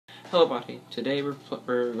Hello, buddy. Today we're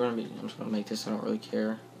going to be. I'm just going to make this. I don't really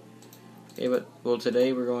care. Okay, but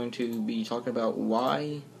today we're going to be talking about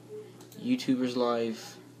why YouTubers'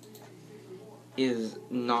 life is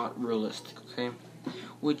not realistic. Okay,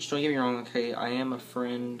 which don't get me wrong. Okay, I am a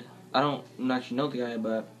friend. I don't actually know the guy,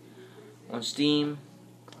 but on Steam,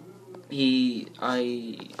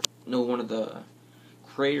 I know one of the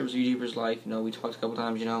creators of YouTubers' life. You know, we talked a couple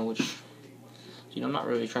times. You know, which I'm not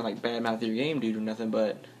really trying to like badmouth your game, dude, or nothing,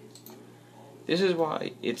 but this is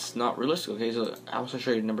why it's not realistic, okay? So, I'll also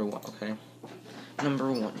show you number one, okay? Number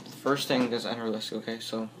one. First thing that's unrealistic, okay?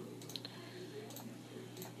 So,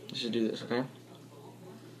 let's just do this, okay?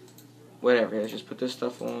 Whatever, let's just put this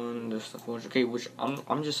stuff on, okay? Which,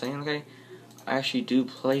 I'm just saying, okay? I actually do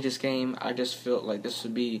play this game. I just feel like this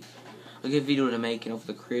would be a good video to make, you know, for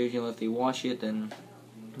the creators. You know, if they watch it, then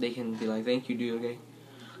they can be like, thank you, dude, okay?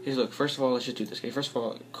 Okay, so look, first of all, let's just do this, okay? First of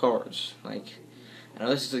all, cards, like, I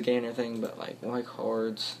know this is a game and everything, but like, why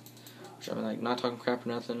cards? Which I'm like, not talking crap or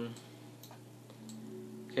nothing.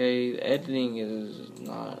 Okay, the editing is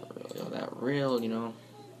not really that real, you know.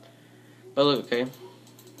 But look, okay.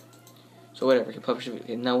 So whatever, okay, publish the video.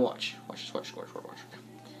 Okay, now watch. Watch.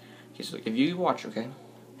 Okay, so look, if you watch, okay,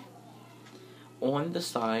 on the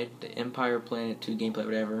side, the Empire Planet 2 gameplay,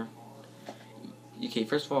 whatever. Okay,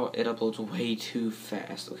 first of all, it uploads way too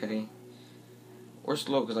fast, okay? Or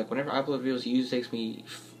slow, because like whenever I upload videos, it usually takes me,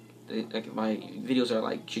 like my videos are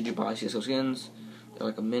like, should you buy CSGO skins? They're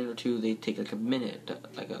like a minute or two. They take like a minute,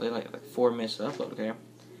 they're like 4 minutes to upload, okay?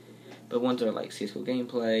 But ones that are like CSGO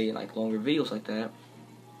gameplay and like longer videos like that,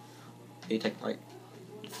 they take like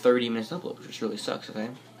 30 minutes to upload, which really sucks,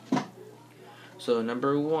 okay? So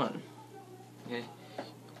number one, okay,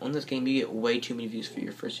 on this game you get way too many views for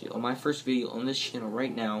your first video. On my first video on this channel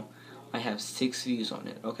right now, I have 6 views on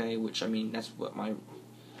it, okay? Which, I mean, that's what my,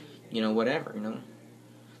 you know, whatever, you know?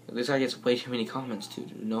 This guy gets way too many comments, too.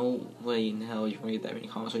 No way in hell you're gonna get that many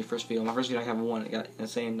comments on your first video. My first video, I have 1. It got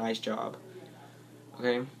saying, nice job.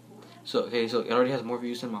 Okay? So it already has more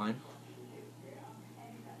views than mine.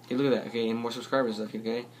 Okay, look at that, okay? And more subscribers,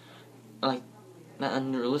 okay? Like, not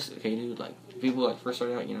unrealistic, okay, dude? Like, people, like, first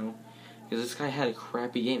started out, you know? Because this guy had a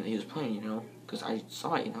crappy game that he was playing, you know? Because I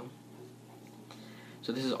saw it, you know?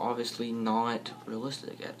 So this is obviously not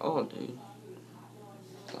realistic at all, dude.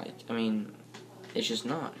 Like, I mean, it's just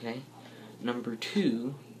not, okay? Number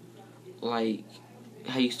two, like,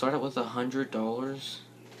 how you start out with $100,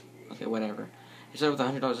 okay, whatever. You start with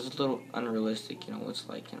 $100, it's a little unrealistic, you know, it's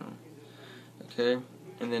like, you know, okay?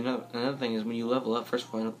 And then another thing is when you level up, first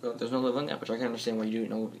of all, there's no leveling up, which I can understand why you do, you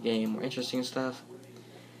know, the game more interesting and stuff.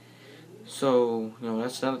 So, you know,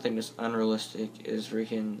 that's another thing that's unrealistic, is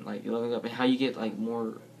freaking, like, leveling up, and how you get, like,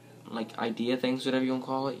 more, like, idea things, whatever you want to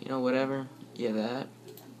call it, you know, whatever. Yeah, that.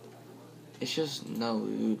 It's just, no,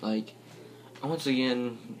 dude, like, once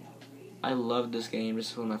again, I love this game.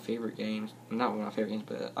 This is one of my favorite games. Not one of my favorite games,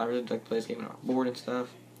 but I really like to play this game when I'm bored and stuff.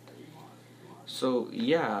 So,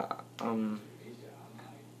 yeah,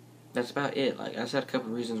 that's about it. Like, I said a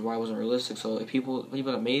couple of reasons why it wasn't realistic. So, if people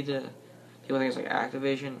that made the, people think it's like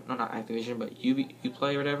Activision, no, not Activision, but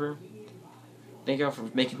Uplay or whatever, thank y'all for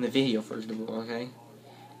making the video, first of all, okay?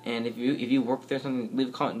 And if you work there, something, leave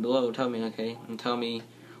a comment below, tell me, okay? And tell me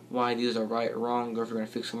why these are right or wrong, or if you're going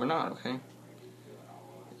to fix them or not, okay?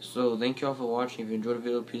 So, thank y'all for watching. If you enjoyed the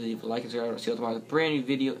video, please leave a like and subscribe to see you tomorrow with a brand new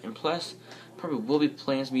video. And plus, probably will be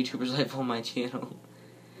playing some YouTubers live on my channel.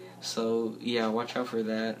 So, yeah, watch out for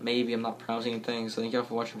that. Maybe I'm not pronouncing anything. So, thank y'all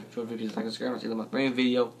for watching. If you enjoyed the video, please like and subscribe. I'll see you tomorrow with a brand new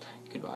video. Goodbye.